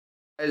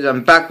Guys,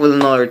 I'm back with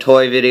another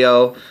toy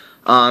video.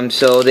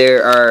 So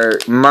there are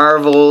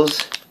Marvel's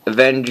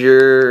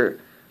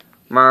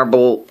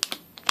Marvel.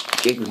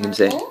 Jacob can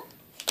say.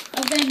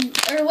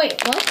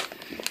 Wait, what?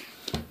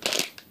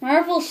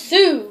 Marvel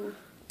Sue.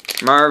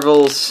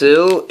 Marvel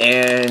Sue,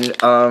 and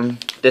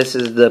this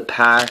is the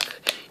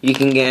pack. You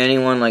can get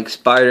anyone like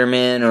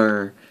Spider-Man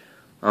or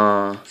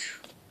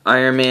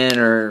Iron Man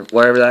or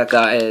whatever that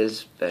guy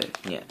is. But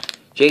yeah,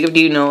 Jacob,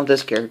 do you know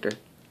this character?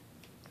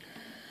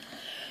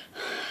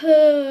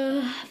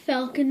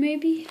 Falcon,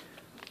 maybe?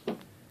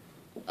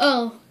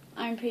 Oh,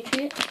 Iron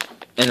Patriot.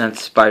 And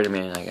that's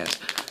Spider-Man, I guess.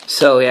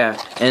 So,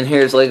 yeah. And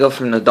here's Lego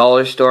from the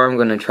dollar store. I'm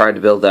going to try to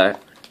build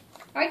that.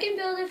 I can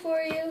build it for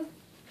you.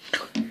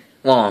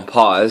 Well, on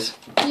pause.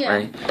 Yeah.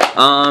 Right?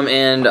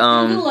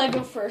 Do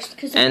Lego first,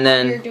 because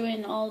then we're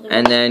doing all the...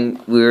 And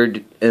then we're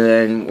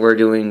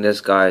doing this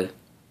guy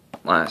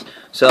last.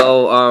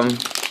 So,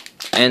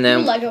 and then...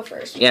 Do Lego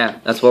first. Yeah,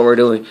 that's what we're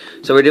doing.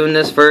 So we're doing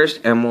this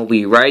first, and we'll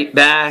be right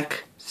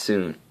back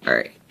soon.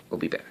 Alright, we'll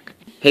be back.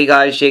 Hey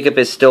guys, Jacob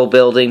is still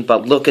building,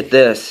 but look at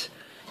this.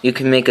 You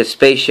can make a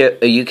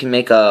spaceship, you can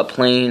make a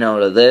plane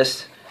out of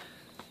this,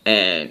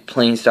 and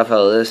plane stuff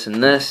out of this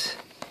and this,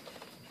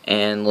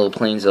 and little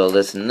planes out of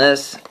this and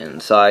this,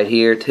 and side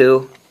here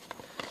too,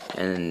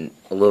 and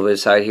a little bit of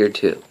side here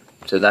too.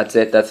 So that's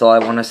it, that's all I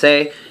want to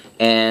say,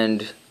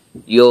 and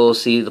you'll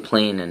see the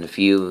plane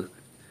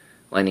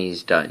when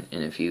he's done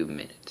in a few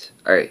minutes.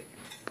 Alright,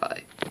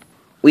 bye.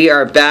 We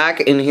are back,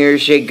 and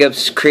here's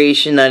Jacob's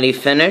creation that he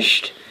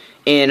finished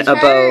in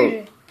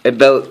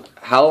about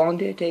how long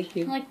did it take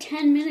you? Like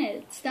 10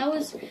 minutes.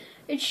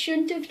 It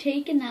shouldn't have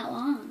taken that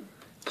long.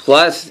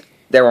 Plus,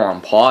 they were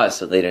on pause,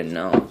 so they didn't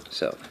know.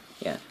 So,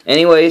 yeah.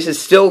 Anyways, it's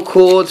still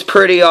cool. It's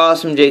pretty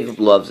awesome. Jacob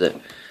loves it.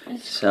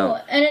 It's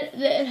cool. And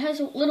it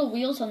has little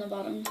wheels on the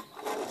bottom.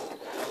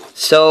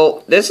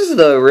 So, this is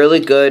the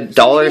really good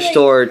dollar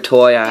store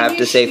toy, I have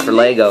to say, for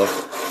Lego.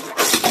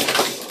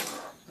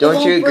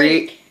 Don't you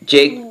agree?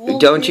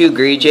 Don't you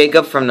agree,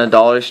 Jacob, from the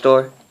dollar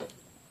store?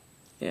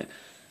 Yeah.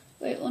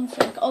 Wait 1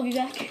 sec, I'll be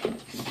back.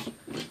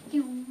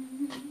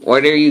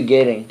 What are you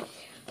getting?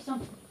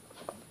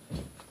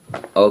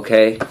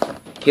 Okay.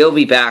 He'll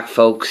be back,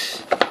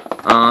 folks.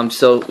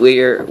 So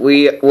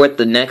with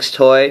the next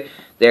toy,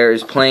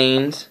 there's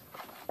planes.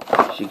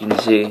 As you can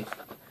see.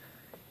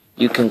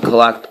 You can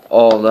collect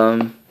all of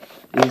them.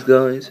 These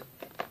guys.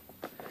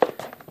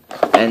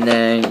 And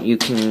then you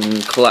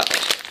can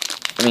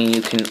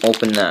you can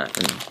open that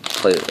and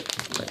play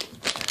with it.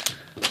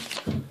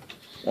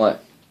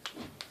 What?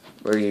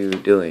 What are you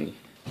doing?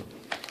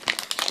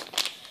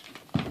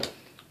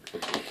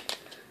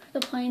 The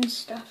plane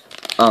stuff.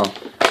 Oh,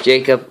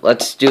 Jacob,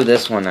 let's do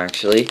this one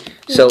actually.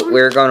 So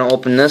we're going to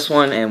open this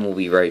one and we'll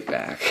be right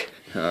back.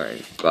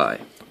 Alright, bye.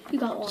 You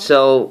got Wasp.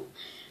 So,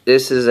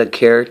 this is a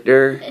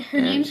character.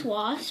 Her name's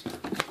Wasp.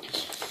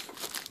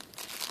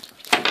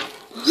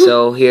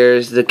 So,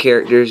 here's the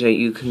characters that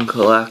you can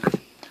collect.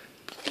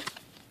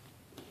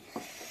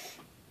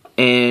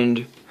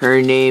 And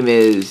her name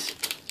is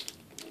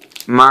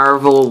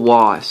Marvel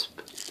Wasp.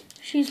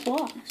 She's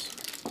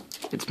Wasp.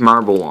 It's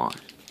Marvel Wasp.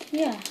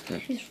 Yeah.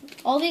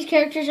 All these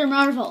characters are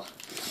Marvel.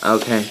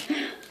 Okay.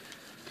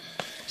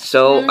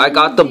 So I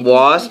got the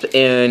Wasp,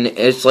 and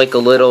it's like a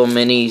little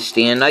mini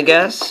stand, I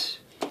guess.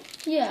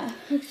 Yeah,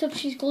 except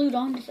she's glued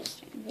onto the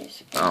stand,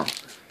 basically. Oh.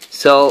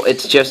 So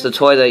it's just a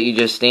toy that you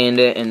just stand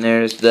it, and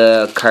there's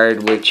the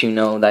card which you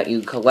know that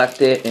you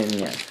collect it, and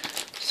yeah.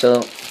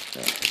 So...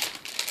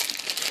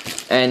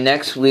 And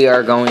next we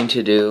are going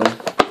to do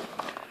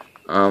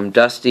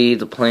Dusty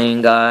the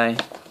plane guy.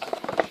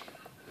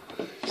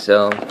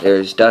 So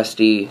there's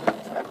Dusty.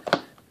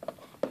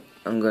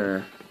 I'm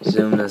gonna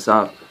zoom this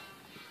up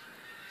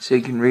so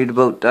you can read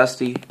about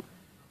Dusty.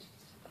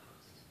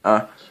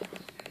 Oh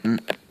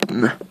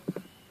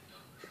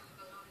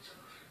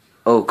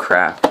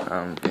crap.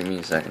 Give me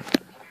a second.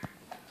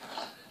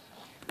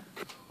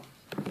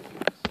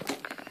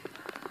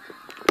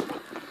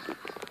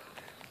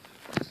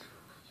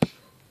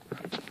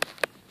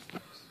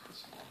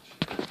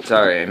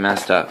 Sorry, I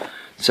messed up.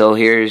 So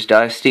here's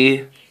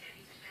Dusty.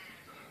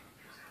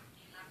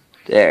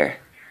 There.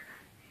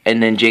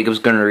 And then Jacob's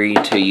gonna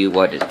read to you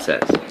what it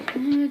says.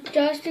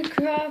 Dusty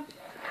Crop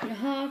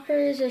Hopper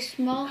is a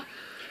small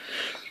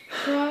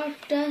crop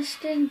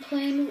dusting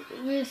plane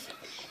with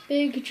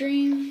big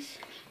dreams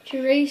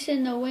to race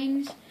in the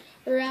wings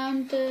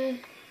around the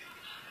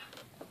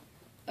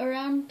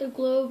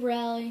globe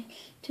rally.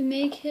 To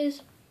make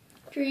his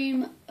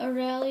dream a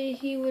rally,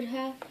 he would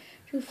have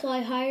to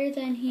fly higher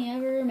than he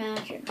ever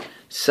imagined.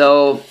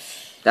 So,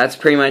 that's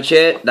pretty much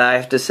it that I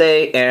have to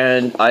say,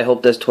 and I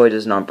hope this toy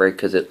does not break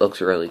because it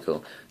looks really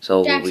cool.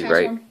 So we'll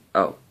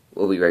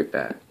be right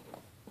back.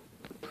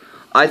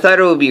 I thought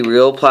it would be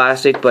real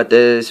plastic, but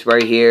this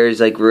right here is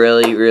like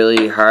really,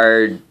 really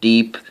hard,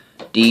 deep,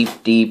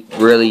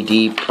 really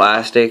deep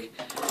plastic.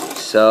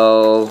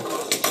 So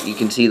you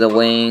can see the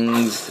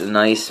wings, the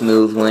nice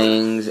smooth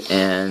wings,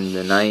 and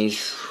the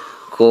nice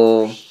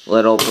cool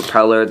little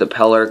propeller. The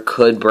propeller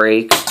could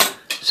break,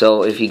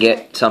 So if you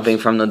get something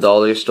from the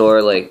dollar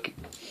store like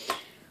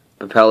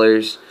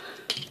propellers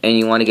and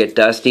you want to get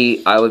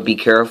dusty, I would be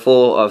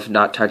careful of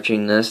not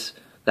touching this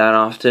that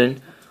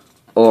often,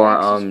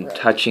 or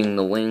touching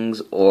the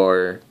wings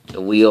or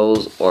the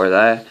wheels or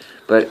that.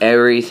 But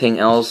everything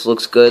else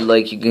looks good.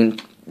 Like you can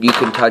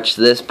touch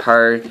this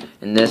part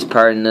and this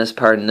part and this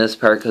part and this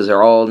part because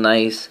they're all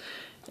nice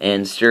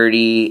and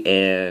sturdy.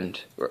 And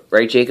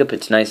right, Jacob,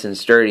 it's nice and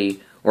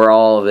sturdy where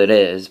all of it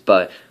is.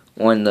 But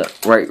when the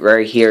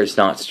right here, it's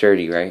not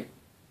sturdy, right?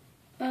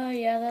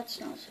 Yeah, that's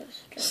not so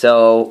sturdy.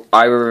 So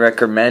I would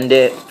recommend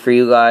it for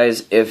you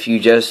guys if you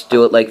just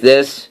do it like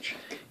this.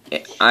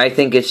 I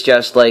think it's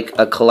just like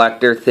a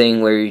collector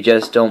thing where you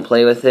just don't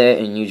play with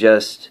it and you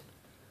just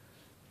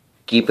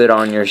keep it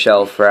on your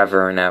shelf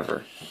forever and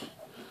ever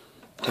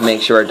to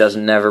make sure it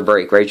doesn't never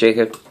break, right,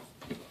 Jacob?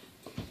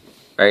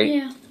 Right?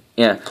 Yeah.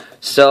 Yeah.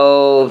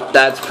 So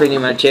that's pretty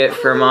much it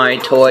for my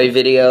toy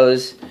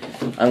videos.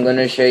 I'm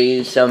gonna show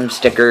you some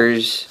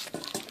stickers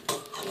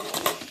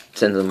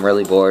since I'm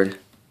really bored.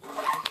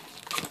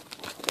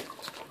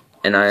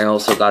 And I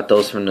also got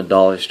those from the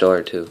dollar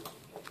store too.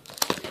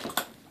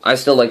 I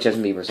still like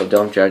Justin Bieber, so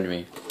don't judge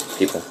me,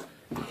 people.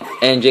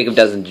 And Jacob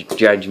doesn't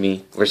judge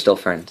me. We're still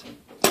friends.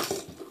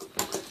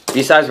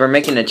 Besides, we're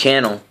making a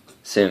channel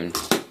soon.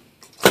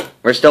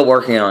 We're still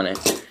working on it.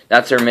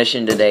 That's our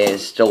mission today,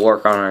 is still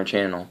work on our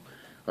channel.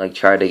 Like,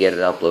 try to get it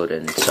uploaded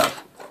and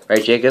stuff.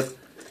 Right, Jacob?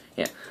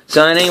 Yeah.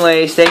 So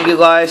anyways, thank you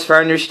guys for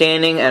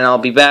understanding, and I'll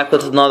be back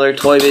with another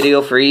toy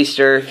video for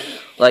Easter.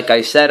 Like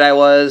I said I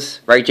was.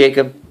 Right,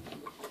 Jacob?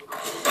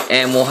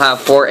 And we'll have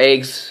 4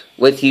 eggs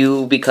with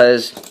you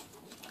because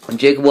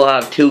Jacob will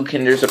have 2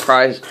 Kinder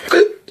Surprise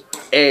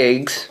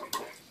eggs,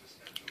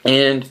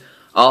 and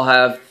I'll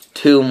have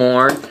 2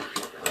 more.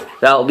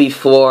 That'll be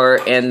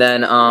 4, and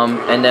then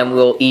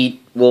we'll eat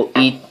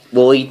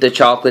the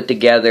chocolate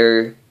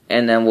together,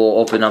 and then we'll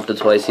open up the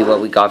toys, see what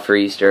we got for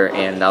Easter,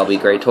 and that'll be a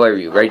great toy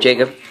review, right,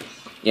 Jacob?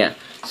 Yeah.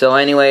 So,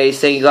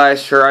 anyways, thank you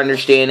guys for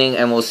understanding,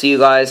 and we'll see you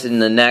guys in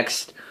the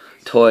next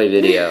toy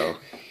video.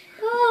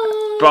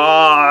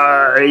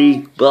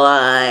 Bye.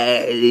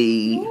 Bye.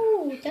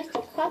 Ooh, that's the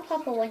Quad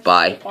Papa one.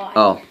 Bye.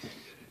 Oh.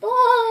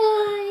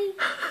 Bye.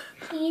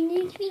 See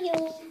you next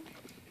video.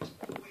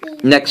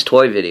 Next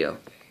toy video.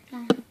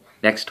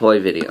 Next toy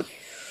video.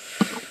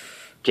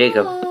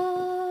 Jacob,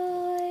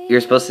 Bye.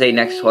 you're supposed to say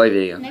next toy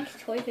video. Next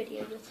toy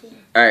video.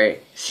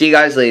 Alright, see you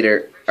guys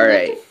later.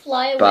 Alright, He went to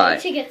fly away bye.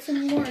 to get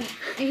some more.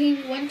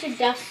 He went to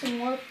dust some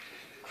more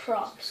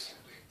crops.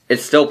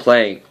 It's still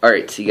playing.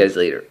 Alright, see you guys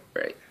later.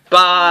 Alright,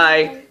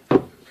 bye.